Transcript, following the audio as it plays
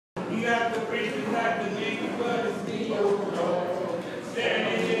Not the priest, not the deacon, but it's me, oh Lord.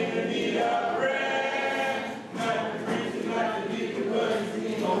 Standing in the need of bread. Not the priest, not the deacon, but it's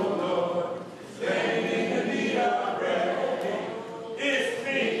me, oh Lord. Standing in the need of bread. It's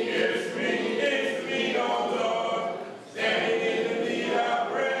me, it's me, it's me, oh Lord. Standing in the need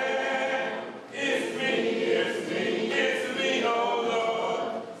of bread. It's me, it's me, it's me, oh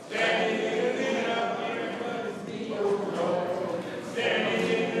Lord. Standing in the need of bread, but it's me, oh Lord. Standing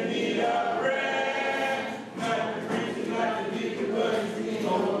in the need of bread. Not the priest, not the deacon, but it's me,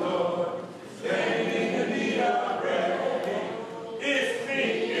 oh Lord. Standing in the need of bread. It's me,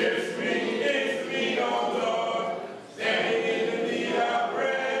 it's me, it's me, oh Lord. Standing in the need of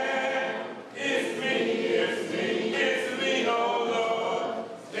bread. It's me, it's me, it's me, oh Lord.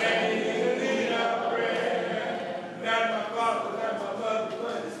 Standing in the need of bread. Not my father, not my mother,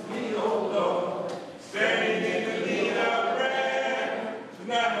 but it's me, oh Lord. Standing in the need of bread.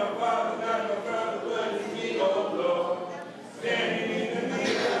 Not my father, not my brother, but it's me, oh Lord. Standing in the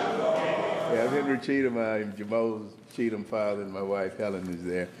need of Lord. Yeah, I'm Henry Cheatham. I'm Jomo's Cheatham father, and my wife Helen is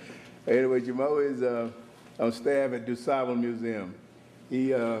there. Anyway, Jomo is on staff at DuSable Museum.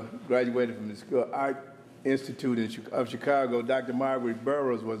 He graduated from the School Art Institute of Chicago. Dr. Margaret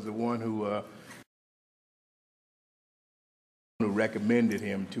Burroughs was the one who recommended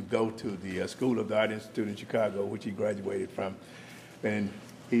him to go to the School of the Art Institute in Chicago, which he graduated from. And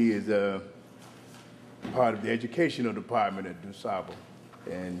he is part of the educational department at DuSable.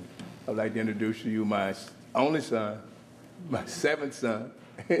 And I'd like to introduce to you my only son, my seventh son,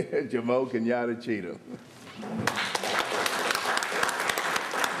 Jomo K Cheatham.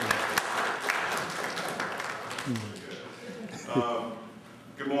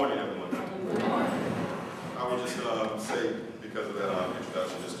 Good morning, everyone. I would just say, because of that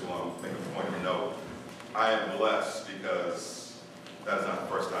introduction, just to make a point of note, I am blessed because that is not the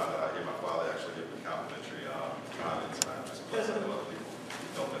first time that I hear my father actually give me complimentary comments, and I'm just blessed that other people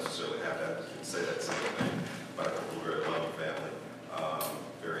don't necessarily have that, say that same thing. But I come from a very loving family,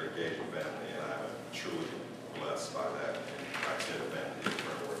 very engaging family, and I'm truly blessed by that. And I attend a family in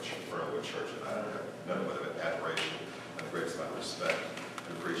Fernwood Church, and I have nothing but an admiration and the greatest amount of respect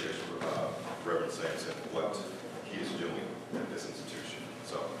and appreciation for Reverend Sampson and what he is doing at this institution.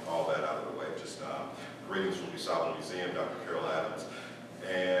 So all that out of the way, just greetings from DuSable Museum, Dr. Carol Adams,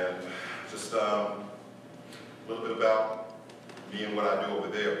 and just a little bit about me and what I do over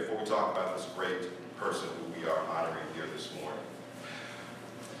there before we talk about this great person who we are honoring here this morning.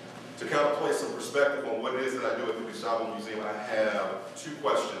 To kind of place some perspective on what it is that I do at the DuSable Museum, I have two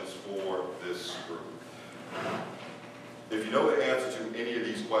questions for this group. If you know the answer to any of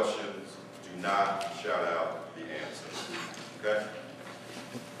these questions, do not shout out the answer, okay?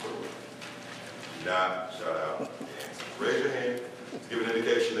 Do not shout out the answer. Raise your hand to give an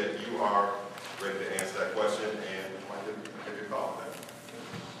indication that you are ready to answer that question, and I might give you a call.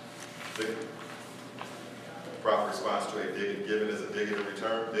 Okay? Proper response to a dig given is a dig in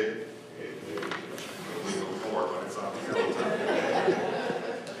return. Dig. We can work on it something.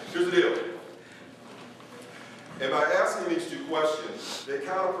 Here's the deal. And by asking these two questions, they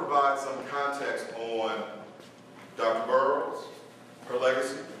kind of provide some context on Dr. Burroughs, her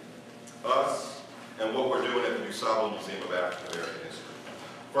legacy, us, and what we're doing at the DuSable Museum of African American History.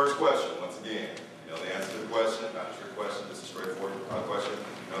 First question, once again, you know the answer to the question, not a trick question, just a straightforward question.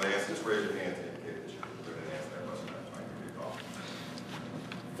 You know the answer, just raise your hand to indicate that you're going to answer that question. I'm trying to give you a call.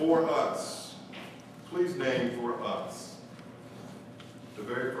 For us, please name for us the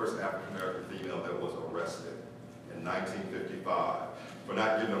very first African American female that was arrested in 1955 for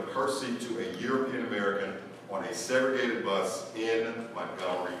not giving up her seat to a European American on a segregated bus in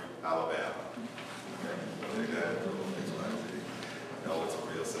Montgomery, Alabama. Okay. I know it's a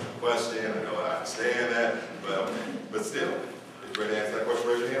real simple question. I know I understand that, but still, if you're ready to answer that question,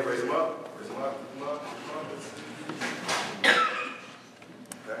 raise your hand, raise them up. Raise them up, come up, come up.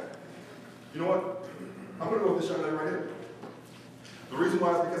 Okay. You know what? I'm going to go with this young lady right here. The reason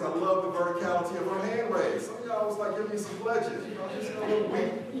why is because I love the verticality of her hand raise. Some of y'all was like, give me some pledges. You know, just a little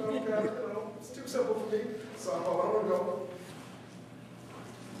weak. You know, okay, you know, it's too simple for me. So I don't want to go.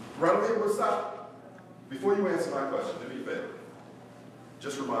 Right over here, we'll stop. Before you answer my question, do me a favor.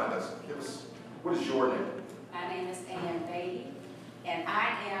 Just remind us, give us, what is your name? My name is Ann Beatty, and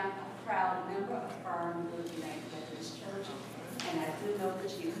I am a proud member of Fernwood United Methodist Church, and I do know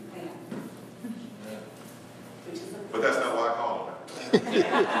that you can. But that's not why I called her.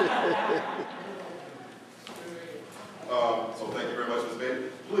 So thank you very much, Ms. Beatty.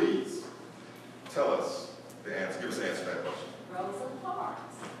 Please tell us the answer. Give us the answer to that question. Rosa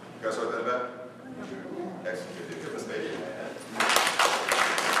Parks. You guys heard that back? Excellent. Give Ms. Beatty a hand.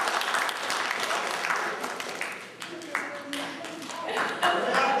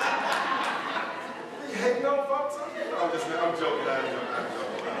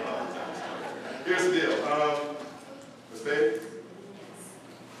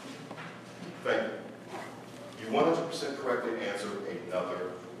 You 100% correctly answered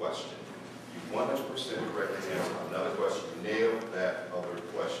another question. You 100% correctly answered another question. You nailed that other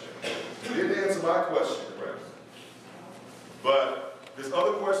question. You didn't answer my question correctly. But this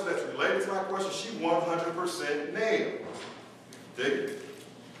other question that's related to my question, she 100% nailed. Dig it?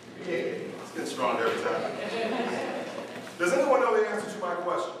 Yeah, it's getting stronger every time. Does anyone know the answer to my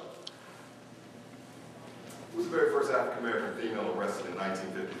question? Who was the very first African-American female arrested in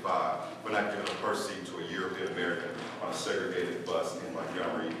 1955 for not giving a purse seat to a European-American on a segregated bus in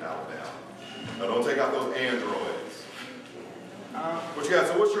Montgomery, Alabama? Now don't take out those androids. What you got?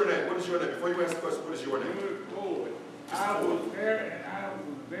 So what's your name? What is your name? Before you answer the question, what is your name? I was there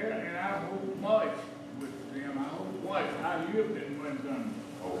and I moved much with them. I moved much. I lived in Montgomery.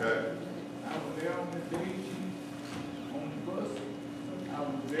 Okay. I was there on the day on the bus. I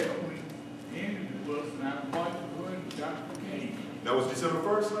was there when we ended the bus and I marched with Dr. King. That was December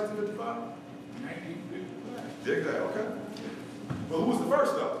 1st, 1955? 1955. Dig that, okay. Well, who was the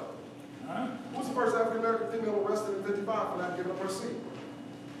first though? Huh? Who was the first African-American female arrested in 55 for not giving up her seat?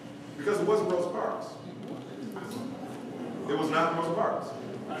 Because it wasn't Rosa Parks. It was not Rosa Parks.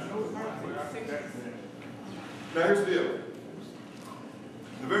 I know it's not, but I think that's it. Now here's the deal.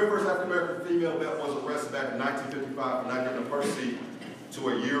 The very first African-American female that was arrested back in 1955 for not giving up her seat to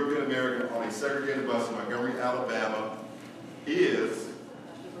a European-American on a segregated bus in Montgomery, Alabama is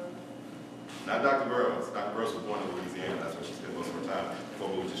not Dr. Burroughs. Dr. Burroughs was born in Louisiana. That's where she spent most of her time before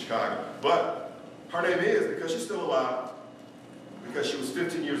moving to Chicago. But her name is, because she's still alive, because she was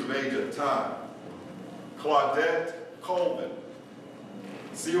 15 years of age at the time, Claudette Colvin,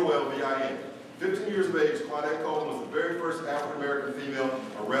 C-O-L-V-I-N. 15 years of age, Claudette Colvin was the very first African-American female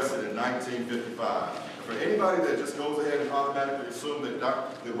arrested in 1955. And for anybody that just goes ahead and automatically assume that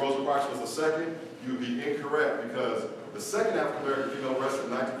Rosa Parks was the second, you'd be incorrect, because the second African-American female arrested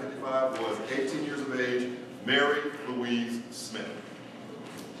in 1955 was 18 years of age, Mary Louise Smith.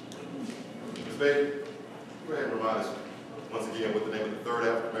 Ms. Bailey, go ahead and remind us once again what the name of the third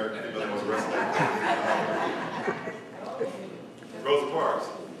African-American female that was arrested in 1955. Rosa Parks,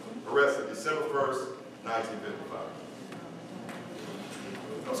 arrested December 1st, 1955.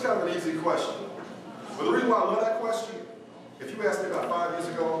 That was kind of an easy question. But the reason why I love that question, if you asked me about 5 years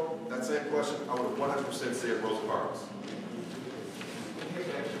ago, that same question, I would have 100% said Rosa Parks.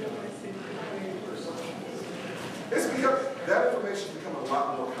 It's because that information has become a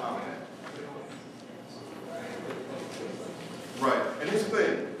lot more common. Right, and here's the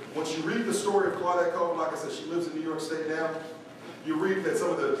thing. Once you read the story of Claudette Colvin, like I said, she lives in New York State now, you read that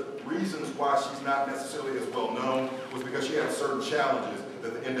some of the reasons why she's not necessarily as well known was because she had certain challenges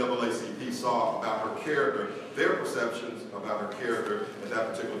that the NAACP saw about her character, their perceptions about her character at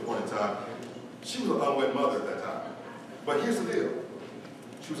that particular point in time. She was an unwed mother at that time. But here's the deal.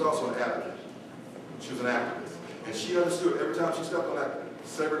 She was also an advocate. She was an activist. And she understood every time she stepped on that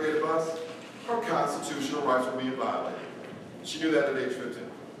segregated bus, her constitutional rights were being violated. She knew that at age 15.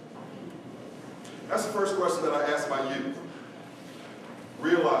 That's the first question that I ask my youth.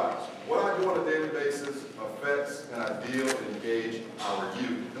 Realize what I do on a daily basis affects and I deal and engage our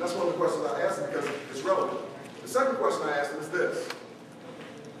youth. And that's one of the questions I ask them because it's relevant. The second question I ask them is this.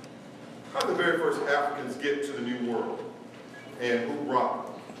 How did the very first Africans get to the New World? And who brought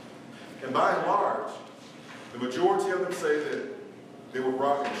them? And by and large, the majority of them say that they were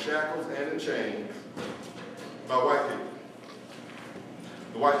brought in shackles and in chains by white people.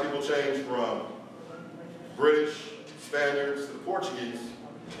 The white people changed from British, Spaniards to the Portuguese,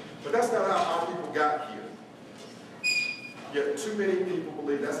 but that's not how our people got here. Yet too many people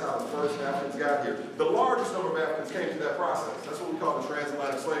believe that's how the first Africans got here. The largest number of Africans came through that process. That's what we call the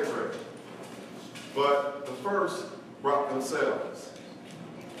transatlantic slave trade. But the first brought themselves.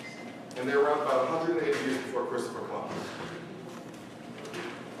 And they were around about 180 years before Christopher Columbus.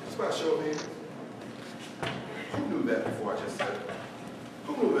 Just by a show of hands. Who knew that before I just said it?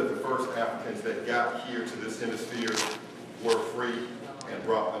 Who knew that the first Africans that got here to this hemisphere were free and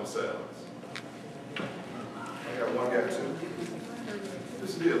brought themselves? I got one, got two.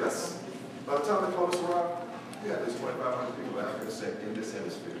 This deal, that's, by the time the Columbus arrived, we had at least 2,500 people of African descent in this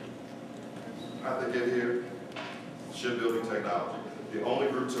hemisphere. How'd they get here? Shipbuilding technology. The only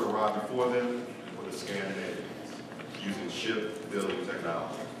group to arrive before them were the Scandinavians, using shipbuilding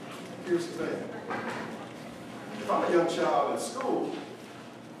technology. Here's the thing. If I'm a young child in school,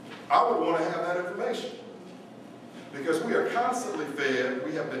 I would want to have that information. Because we are constantly fed,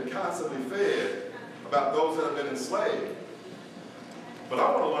 we have been constantly fed about those that have been enslaved. But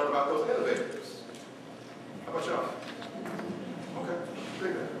I want to learn about those innovators. How about y'all? Okay,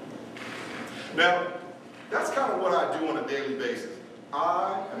 dig that. Now, that's kind of what I do on a daily basis.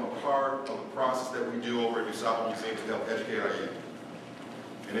 I am a part of the process that we do over at DuSable Museum to help educate our youth.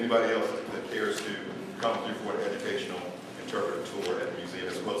 And anybody else that cares to come through for an educational interpretive tour at the museum,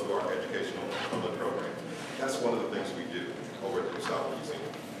 as well as to our educational public program. That's one of the things we do over at the DuSable Museum.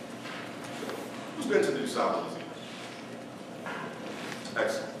 Who's been to the DuSable Museum?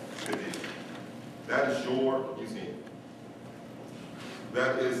 Excellent. Good deal. That is your museum.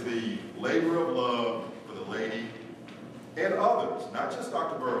 That is the labor of love for the lady and others, not just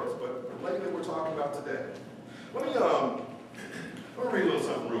Dr. Burroughs, but the lady that we're talking about today. Let me read a little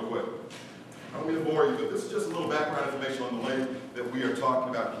something real quick. I don't mean to bore you, but this is just a little background information on the lady that we are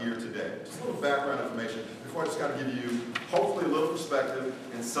talking about here today. Just a little background information before I just kind of give you, hopefully, a little perspective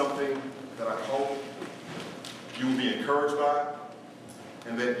and something that I hope you will be encouraged by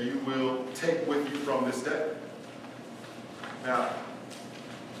and that you will take with you from this day. Now,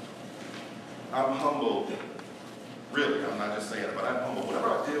 I'm humbled. Really, I'm not just saying it, but I'm humble. Whenever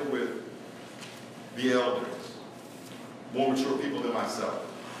I deal with the elders, more mature people than myself,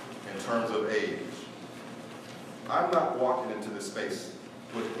 in terms of age, I'm not walking into this space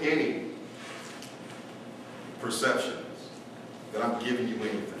with any perceptions that I'm giving you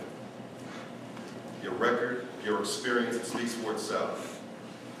anything. Your record, your experience, it speaks for itself.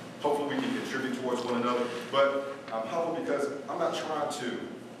 Hopefully we can contribute towards one another, but I'm humble because I'm not trying to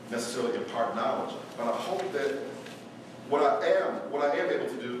necessarily impart knowledge, but I hope that what I am able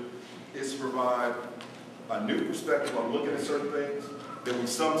to do is provide a new perspective on looking at certain things that we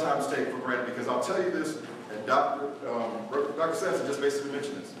sometimes take for granted. Because I'll tell you this, and Dr. Sampson just basically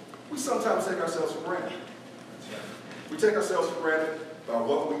mentioned this, we sometimes take ourselves for granted. We take ourselves for granted by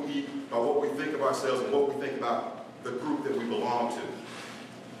what we eat, by what we think of ourselves, and what we think about the group that we belong to.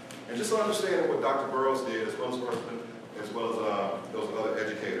 And just understanding what Dr. Burroughs did, as well as those other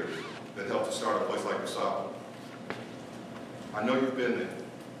educators that helped to start a place like DuSable. I know you've been there.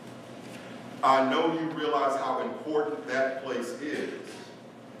 I know you realize how important that place is.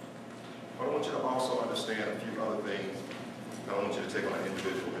 But I want you to also understand a few other things. I don't want you to take on an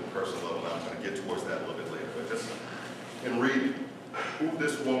individual and personal level. I'm going to get towards that a little bit later. But just in reading who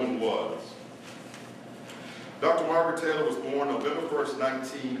this woman was. Dr. Margaret Taylor was born November 1st,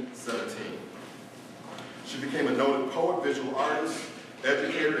 1917. She became a noted poet, visual artist,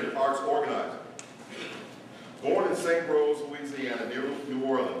 educator, and arts organizer. Born in St. Rose, Louisiana, near New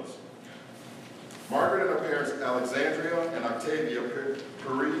Orleans, Margaret and her parents, Alexandria and Octavia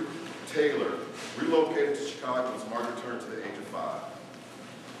Perry Taylor, relocated to Chicago as Margaret turned to the age of 5.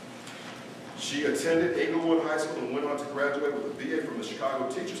 She attended Englewood High School and went on to graduate with a BA from the Chicago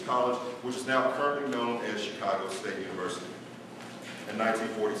Teachers College, which is now currently known as Chicago State University, in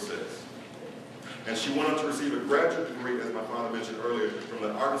 1946. And she went on to receive a graduate degree, as my father mentioned earlier, from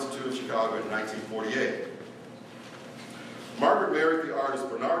the Art Institute of Chicago in 1948. Margaret married the artist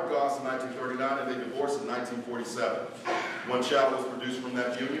Bernard Goss in 1939, and they divorced in 1947. One child was produced from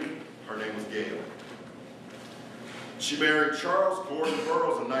that union. Her name was Gail. She married Charles Gordon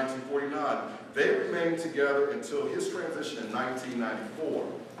Burroughs in 1949. They remained together until his transition in 1994.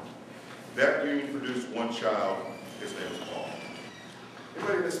 That union produced one child. His name was Paul.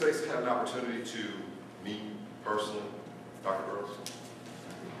 Anybody in this space had an opportunity to meet personally Dr. Burroughs?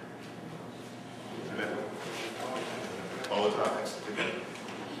 Amen. All the time.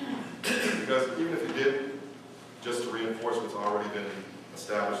 Because even if you didn't, just to reinforce what's already been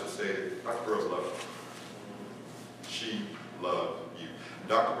established and stated, Dr. Burroughs loved you. She loved you.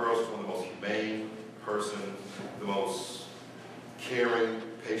 Dr. Burroughs was one of the most humane persons, the most caring,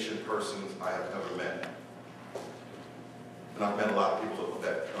 patient persons I have ever met. And I've met a lot of people of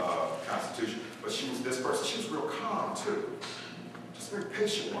that constitution, but she was this person. She was real calm, too. Just a very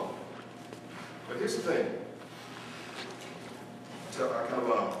patient woman. But here's the thing. I kind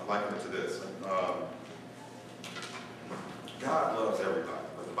of liken it to this. God loves everybody,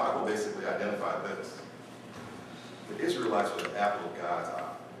 but the Bible basically identified this. The Israelites were the apple of God's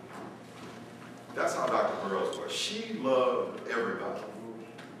eye. That's how Dr. Burroughs was. She loved everybody.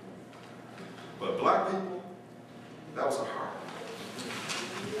 But black people, that was her heart.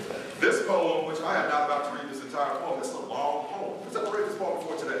 This poem, which I am not about to read this entire poem, this is a long poem. Who's ever read this poem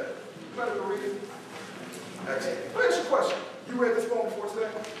before today? You better go read it. Excellent. Let me ask you a question. You read this poem before today?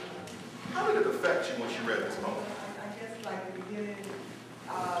 How did it affect you once you read this poem? I guess like the beginning,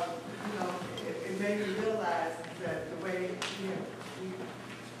 it made me realize that the way,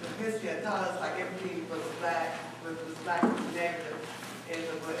 the history had taught us like everything was black, was negative, and it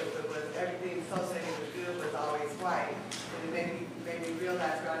was everything associated with good was always white. And it made me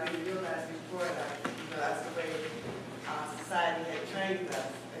realize, I didn't realize before, that's the way our society had trained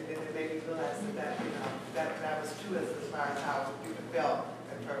us. And then it made me realize that was much to us as far as how we felt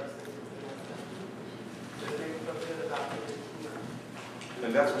at first. Just make me feel good about it.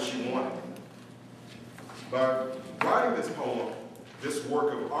 And that's what she wanted. By writing this poem, this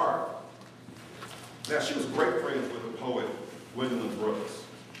work of art, now she was great friends with the poet Gwendolyn Brooks.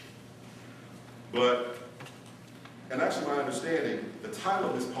 But, and actually my understanding, the title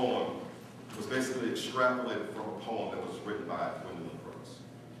of this poem was basically extrapolated from a poem that was written by Gwendolyn Brooks.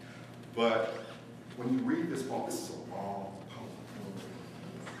 But when you read this poem, this is a long poem.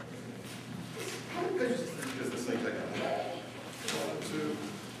 How many pages does this thing take? 1,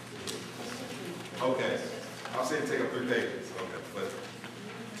 2. Okay, I'll say it take up 3 pages. Okay, but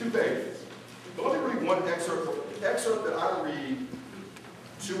 2 pages. But let me read one excerpt that I read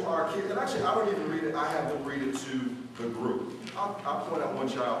to our kids. And actually, I don't even read it. I have them read it to the group. I'll point out one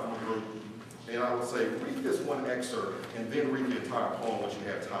child from the group, and I will say, read this one excerpt, and then read the entire poem once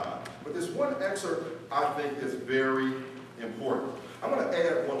you have time. But this one excerpt, I think, is very important. I'm going to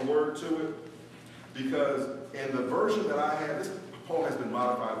add one word to it, because in the version that I have, this poem has been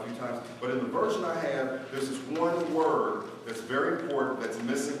modified a few times, but in the version I have, there's this one word that's very important that's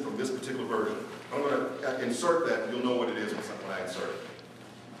missing from this particular version. I'm going to insert that, and you'll know what it is when I insert it.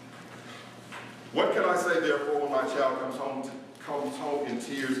 What can I say, therefore, when my child comes home in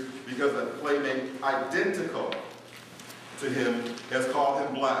tears because a playmate identical to him has called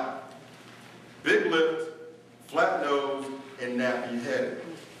him black, big-lipped, flat-nosed, and nappy-headed?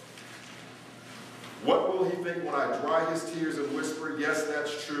 What will he think when I dry his tears and whisper, yes,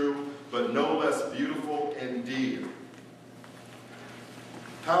 that's true, but no less beautiful and dear?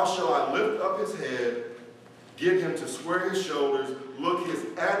 How shall I lift up his head, get him to square his shoulders, look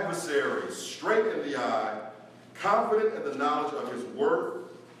his adversary straight in the eye, confident in the knowledge of his worth,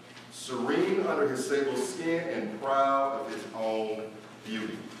 serene under his sable skin, and proud of his own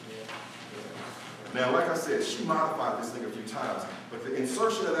beauty? Now, like I said, she modified this thing a few times, but the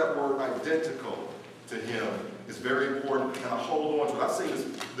insertion of that word identical to him is very important, and I hold on to it. I've seen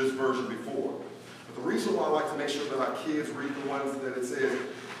this version before. But the reason why I like to make sure that our kids read the ones that it says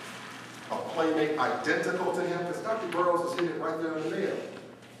a playmate identical to him, because Dr. Burroughs is hitting it right there in the nail.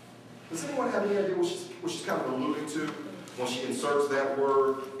 Does anyone have any idea what she's kind of alluding to when she inserts that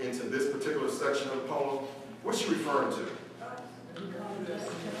word into this particular section of the poem? What's she referring to?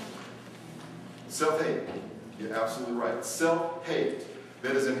 Self-hate. You're absolutely right. Self-hate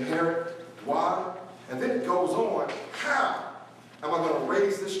that is inherent. Why? And then it goes on, how am I going to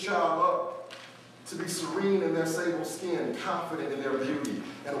raise this child up to be serene in their sable skin, confident in their beauty,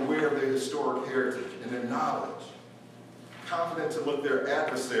 and aware of their historic heritage and their knowledge? Confident to look their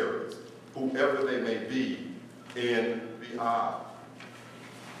adversaries, whoever they may be, in the eye.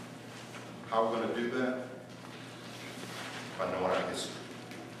 How are we going to do that? By knowing our history.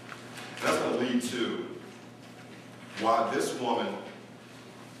 And that's going to lead to why this woman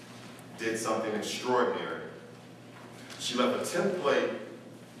did something extraordinary. She left a template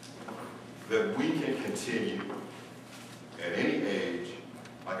that we can continue at any age.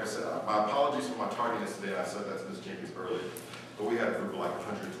 Like I said, my apologies for my tardiness today. I said that to Ms. Jenkins earlier. But we had a group of like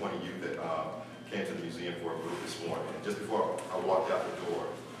 120 youth that came to the museum for a group this morning. And just before I walked out the door,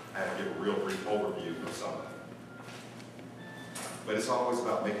 I had to give a real brief overview of something. But it's always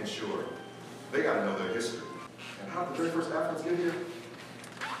about making sure they got to know their history. And how did the very first Africans get here?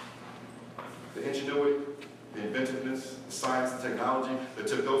 The ingenuity, the inventiveness, the science, the technology that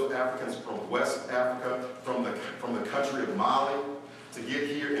took those Africans from West Africa, from the country of Mali, to get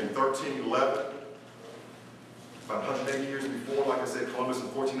here in 1311, about 180 years before, like I said, Columbus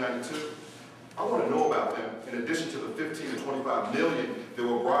in 1492. I want to know about them in addition to the 15 to 25 million that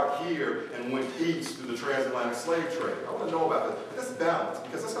were brought here and went east through the transatlantic slave trade. I want to know about that. But that's balance,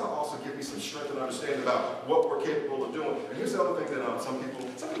 because that's going to also give me some strength and understanding about what we're capable of doing. And here's the other thing that some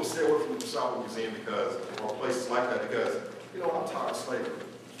people stay away from the DuSable Museum because, or places like that, because, you know, I'm tired of slavery.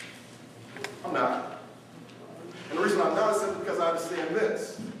 I'm not. And the reason I'm not is simply because I understand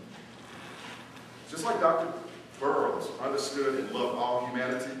this. Just like Dr. Burroughs understood and loved all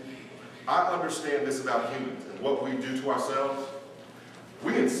humanity, I understand this about humans and what we do to ourselves.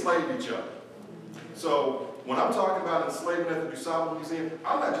 We enslave each other. So when I'm talking about enslavement at the DuSable Museum,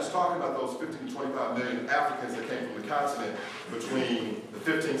 I'm not just talking about those 15 to 25 million Africans that came from the continent between the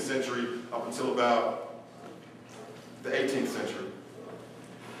 15th century up until about the 18th century.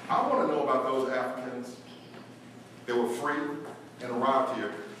 I want to know about those Africans that were free and arrived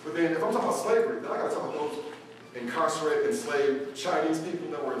here. But then if I'm talking about slavery, then I got to talk about those incarcerated, enslaved Chinese people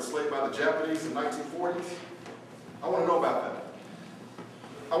that were enslaved by the Japanese in the 1940s. I want to know about them.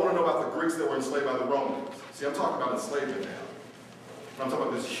 I want to know about the Greeks that were enslaved by the Romans. See, I'm talking about enslavement now. I'm talking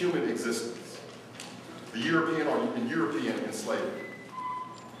about this human existence. the European or in European enslavement.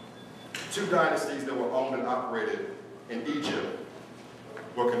 Two dynasties that were owned and operated in Egypt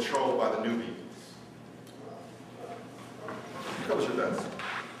were controlled by the Nubians. Who covers your best?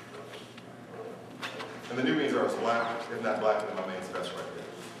 And the Nubians are as black, if not blacker than my man's vest right there.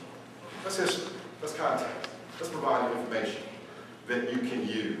 That's history. That's context. That's providing information that you can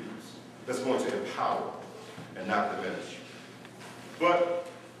use. That's going to empower and not diminish. But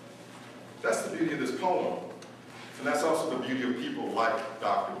that's the beauty of this poem. And that's also the beauty of people like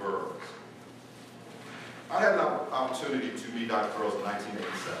Dr. Burroughs. I had an opportunity to meet Dr. Burroughs in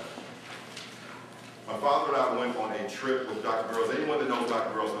 1987. My father and I went on a trip with Dr. Burroughs. Anyone that knows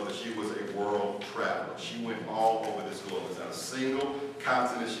Dr. Burroughs knows that she was a world traveler. She went all over this globe. There's not a single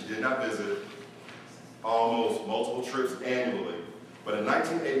continent she did not visit, almost multiple trips annually. But in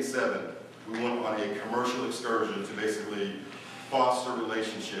 1987, we went on a commercial excursion to basically foster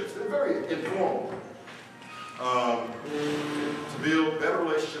relationships. They're very informal. To build better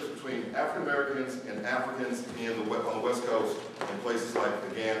relationships between African Americans and Africans on the West Coast in places like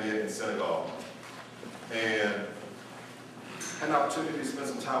the Gambia and Senegal. And had an opportunity to spend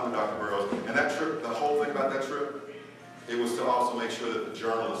some time with Dr. Burroughs. And that trip, the whole thing about that trip, it was to also make sure that the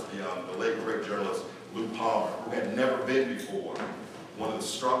journalist, the late great journalist, Lou Palmer, who had never been before, one of the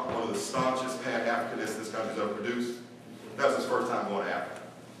staunchest Pan-Africanists this country's ever produced, that was his first time going to Africa.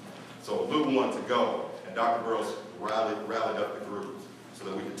 So Lou wanted to go, and Dr. Burroughs rallied up the group so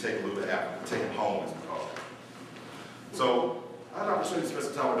that we could take Lou to Africa, take him home, as we call it. So I had an opportunity to spend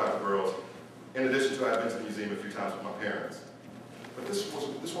some time with Dr. Burroughs. In addition to, I had been to the museum a few times with my parents. But this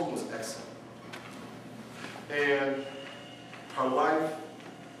woman was excellent. And her life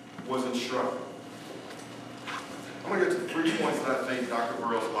was instructive. I'm going to get to 3 points that I think Dr.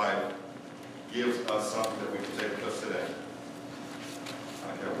 Burroughs' life gives us something that we can take with us today. I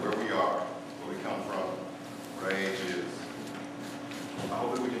don't care where we are, where we come from, what our age is. I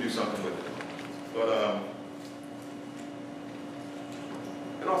hope that we can do something with it. But,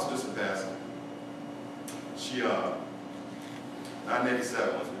 and also just in passing, she,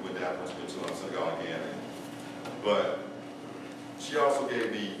 1987, once we went down, once we went to Senegal and Gambia. But she also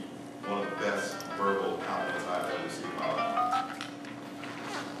gave me one of the best verbal compliments I've ever received in my life.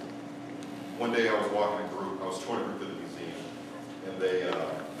 One day I was walking a group, I was touring a group to the museum, and they, I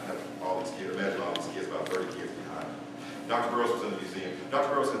had all these kids, imagine all these kids, about 30 kids behind me. Dr. Burroughs was in the museum. Dr.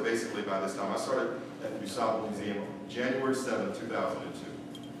 Burroughs had basically, by this time, I started at the DuSable Museum January 7, 2002.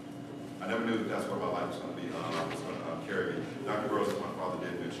 I never knew that that's where my life was going to be, was going to carry me. Dr. Burroughs, as my father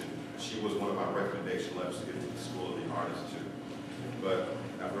did mention, she was one of my recommendation letters to get to the School of the Art Institute. But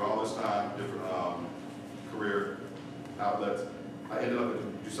after all this time, different career outlets, I ended up at the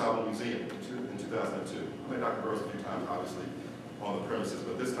DuSable Museum in 2002. I met Dr. Burroughs a few times, obviously, on the premises,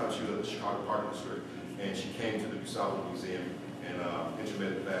 but this time she was at the Chicago Park District, and she came to the DuSable Museum in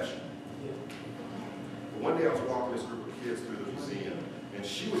intermittent fashion. But one day I was walking this group of kids through the museum, and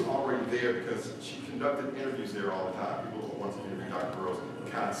she was already there because she conducted interviews there all the time. People wanted to interview Dr. Burroughs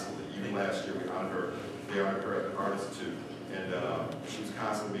constantly. Even last year, we honored her. They honored her at the Art Institute, and she was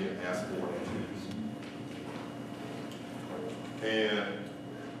constantly being asked for interviews. And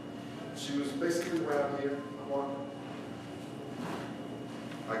she was basically around here.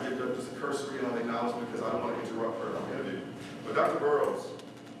 I give her just a cursory acknowledgement because I don't want to interrupt her interview. But Dr. Burroughs,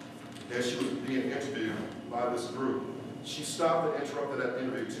 as she was being interviewed by this group, she stopped and interrupted that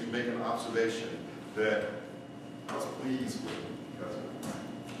interview to make an observation that I was pleased with because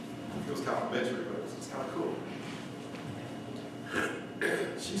it was complimentary, but it was kind of cool.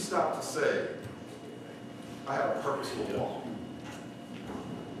 She stopped to say, I had a purposeful walk.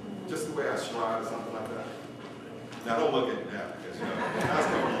 Just the way I stride or something like that. Now don't look at me now because that's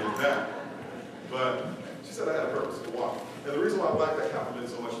going to be back. But she said I had a purposeful walk. And the reason why I like that compliment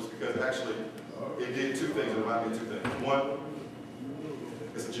so much is because actually it did two things, it reminded me of two things. One,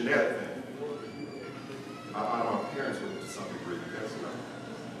 it's a genetic thing. I honor my parents with it to some degree because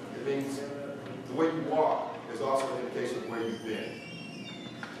it means the way you walk is also an indication of where you've been.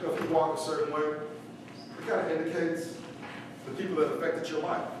 You know, if you walk a certain way, it kind of indicates the people that affected your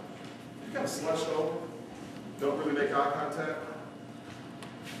life. You kind of slouched over, don't really make eye contact.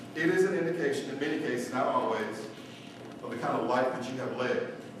 It is an indication, in many cases, not always, of the kind of life that you have led.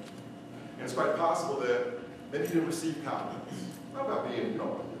 And it's quite possible that maybe you didn't receive compliments. Not about being,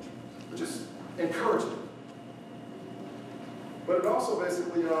 but just encouragement. But it also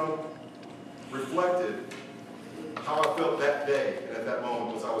basically reflected how I felt that day and at that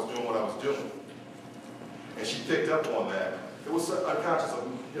moment as I was doing what I was doing. And she picked up on that. It was unconscious of,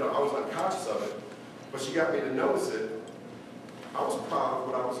 I was unconscious of it, but she got me to notice it. I was proud of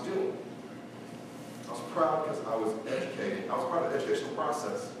what I was doing. I was proud because I was educating. I was part of the educational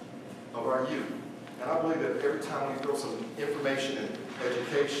process of our youth. And I believe that every time we throw some information and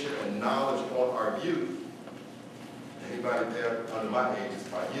education and knowledge on our youth, anybody there under my age is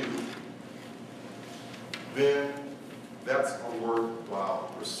my youth, then that's a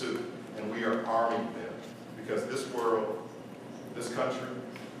worthwhile pursuit. And we are arming them. Because this world, this country,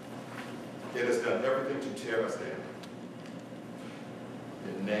 it has done everything to tear us down.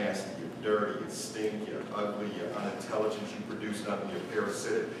 You're nasty, you're dirty, you're stinky, you're ugly, you're unintelligent, you produce nothing, you're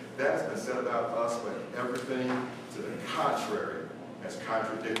parasitic. That has been said about us, but everything to the contrary has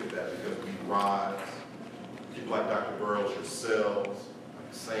contradicted that because we rise. People like Dr. Burroughs, yourselves,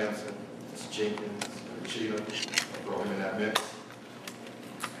 like Sampson, Ms. Jenkins, and Cheatham, I'll throw him in that mix.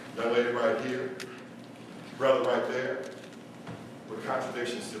 Young lady right here, brother right there, were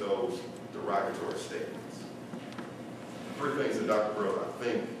contradictions to those derogatory statements. Three things that Dr. Burroughs, I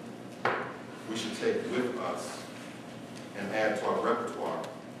think, we should take with us and add to our repertoire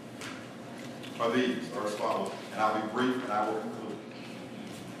are these, are as follows, and I'll be brief and I will conclude.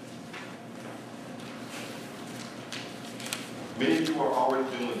 Many of you are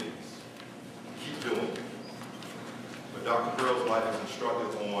already doing these. Keep doing them. But Dr. Burroughs' life is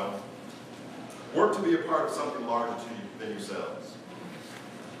instructed on work to be a part of something larger to you than yourselves.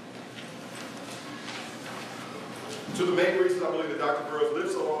 Two of the main reasons I believe that Dr. Burroughs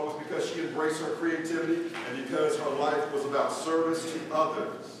lived so long was because she embraced her creativity and because her life was about service to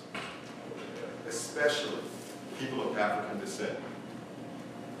others, especially people of African descent.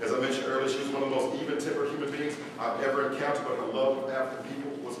 As I mentioned earlier, she was one of the most even-tempered human beings I've ever encountered, but her love for African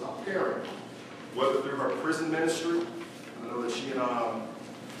people was apparent, whether through her prison ministry. I know that she and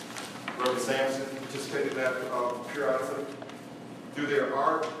Reverend Sampson participated in that periodically, through their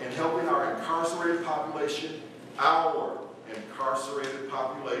art and helping our incarcerated population,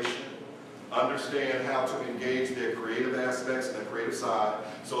 understand how to engage their creative aspects and their creative side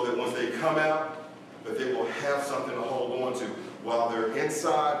so that once they come out, that they will have something to hold on to. While they're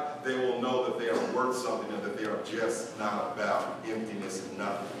inside, they will know that they are worth something and that they are just not about emptiness and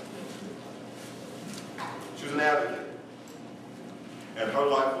nothing. She was an advocate, and her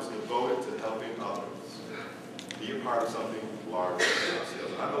life was devoted to helping others be a part of something larger than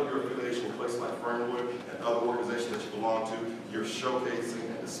ourselves. I know your affiliation with places like Fernwood and other organizations that you belong to, you're showcasing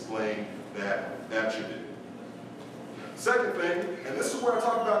and displaying that attribute. Second thing, and this is where I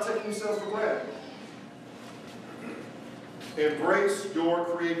talk about taking yourselves for granted. Embrace your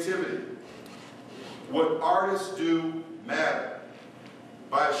creativity. What artists do matter.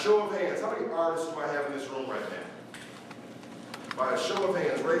 By a show of hands, how many artists do I have in this room right now? By a show of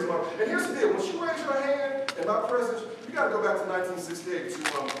hands, raise them up. And here's the deal, when you raise your hand in my presence, you got to go back to 1968 to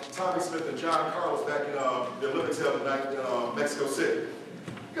Tommy Smith and John Carlos back in their living cell in Mexico City.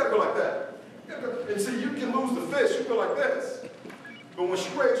 You got to go like that. And see, you can lose the fish, you go like this. But when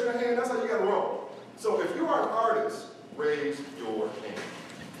you raise your hand, that's how you got to roll. So if you are an artist, raise your hand.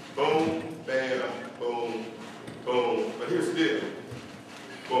 Boom, bam, boom, boom. But here's the deal.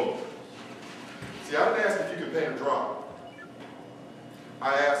 Boom. See, I didn't ask if you can paint or draw.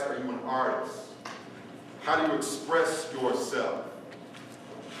 I asked, are you an artist? How do you express yourself?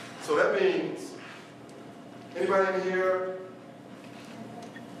 So that means, anybody in here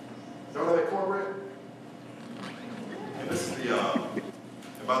don't have that cornbread? And this is the,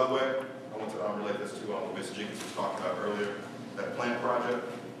 and by the way, I want to relate this to what Ms. Jenkins was talking about earlier, that plant project.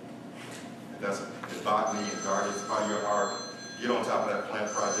 And that's botany and garden, it's part of your art. Get on top of that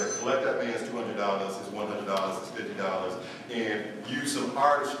plant project, collect that man's $200, his $100, his $50, and use some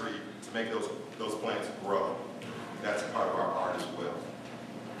artistry to make those plants grow. That's part of our art as well.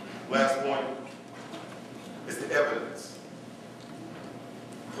 Last point is the evidence.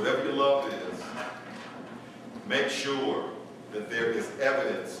 Whatever your love is, make sure that there is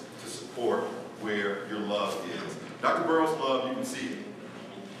evidence to support where your love is. Dr. Burroughs' love, you can see it.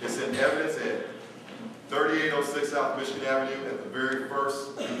 It's in evidence at 3806 South Michigan Avenue at the very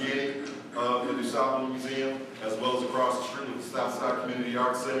first beginning of the DuSable Museum, as well as across the street with the Southside Community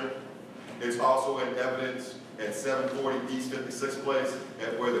Arts Center. It's also in evidence at 740 East 56th Place,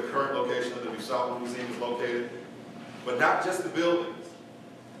 at where the current location of the DuSable Museum is located. But not just the buildings.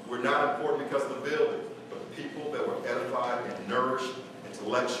 We're not important because of the buildings, but the people that were edified and nourished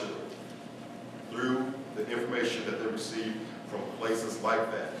intellectually through the information that they received from places like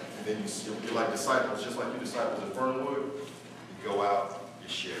that. And then you're like disciples, just like you disciples at Fernwood, you go out, you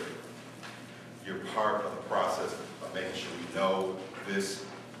share it. You're part of the process of making sure we know this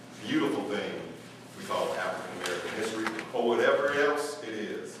beautiful thing we call African American history, or whatever else it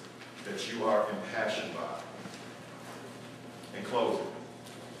is that you are impassioned by. In closing,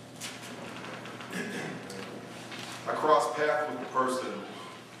 I crossed paths with a person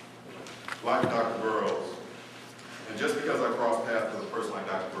like Dr. Burroughs. And just because I crossed paths with a person like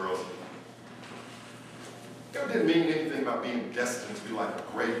Dr. Burroughs, it didn't mean anything about being destined to be like a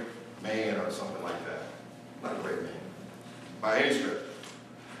great man or something like that. Not a great man, by any stretch.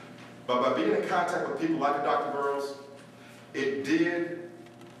 But by being in contact with people like Dr. Burroughs, it did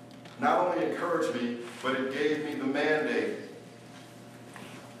not only encourage me, but it gave me the mandate.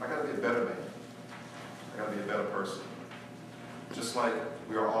 I gotta be a better man. I gotta be a better person. Just like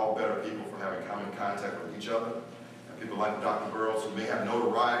we are all better people for having common contact with each other. And people like Dr. Burroughs who may have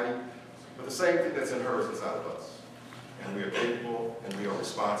notoriety, but the same thing that's in her is inside of us. And we are capable and we are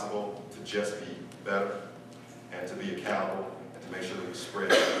responsible to just be better and to be accountable and to make sure that we spread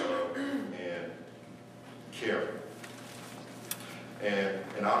love and care. And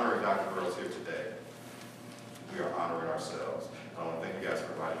in honoring Dr. Burroughs here today, we are honoring ourselves. I want to thank you guys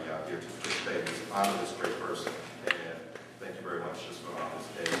for inviting me out here to participate and honor this great person. And thank you very much just for